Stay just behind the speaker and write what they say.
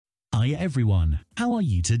Hi everyone, how are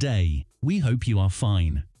you today? We hope you are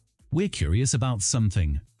fine. We're curious about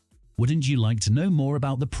something. Wouldn't you like to know more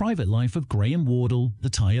about the private life of Graham Wardle, the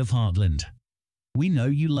Ty of Heartland? We know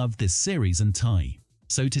you love this series and Ty,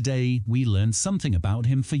 so today we learned something about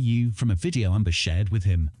him for you from a video Amber shared with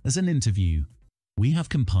him as an interview. We have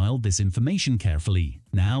compiled this information carefully.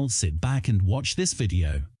 Now sit back and watch this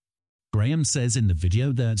video. Graham says in the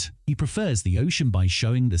video that he prefers the ocean by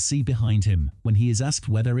showing the sea behind him when he is asked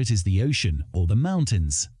whether it is the ocean or the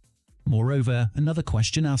mountains. Moreover, another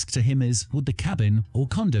question asked to him is, would the cabin or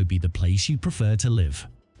condo be the place you prefer to live?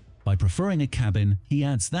 By preferring a cabin, he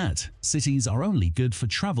adds that cities are only good for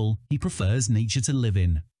travel, he prefers nature to live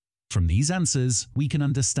in. From these answers, we can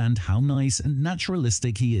understand how nice and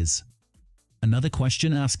naturalistic he is. Another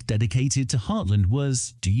question asked dedicated to Heartland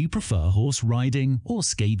was, do you prefer horse riding or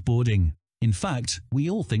skateboarding? In fact, we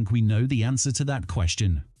all think we know the answer to that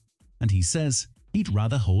question. And he says he'd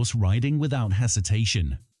rather horse riding without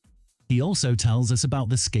hesitation. He also tells us about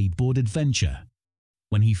the skateboard adventure.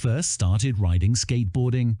 When he first started riding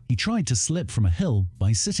skateboarding, he tried to slip from a hill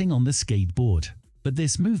by sitting on the skateboard. But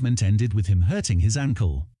this movement ended with him hurting his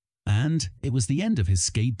ankle. And it was the end of his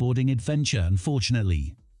skateboarding adventure,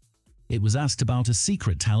 unfortunately. It was asked about a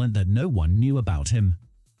secret talent that no one knew about him.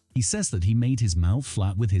 He says that he made his mouth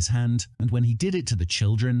flat with his hand, and when he did it to the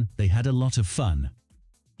children, they had a lot of fun.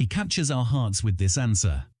 He captures our hearts with this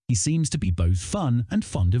answer. He seems to be both fun and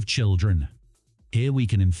fond of children. Here we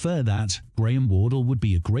can infer that Graham Wardle would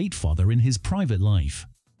be a great father in his private life.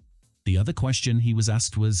 The other question he was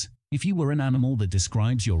asked was, if you were an animal that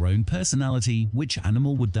describes your own personality, which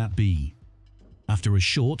animal would that be? After a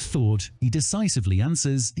short thought, he decisively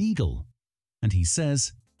answers eagle. And he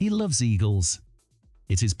says he loves eagles.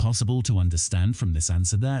 It is possible to understand from this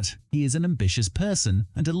answer that he is an ambitious person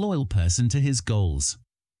and a loyal person to his goals.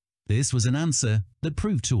 This was an answer that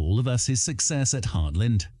proved to all of us his success at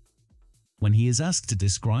Heartland. When he is asked to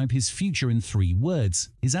describe his future in 3 words,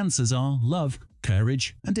 his answers are love,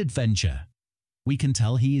 courage, and adventure. We can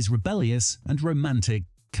tell he is rebellious and romantic,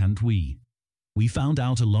 can't we? We found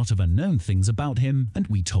out a lot of unknown things about him and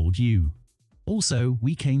we told you. Also,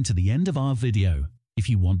 we came to the end of our video. If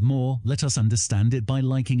you want more, let us understand it by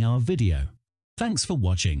liking our video. Thanks for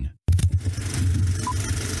watching.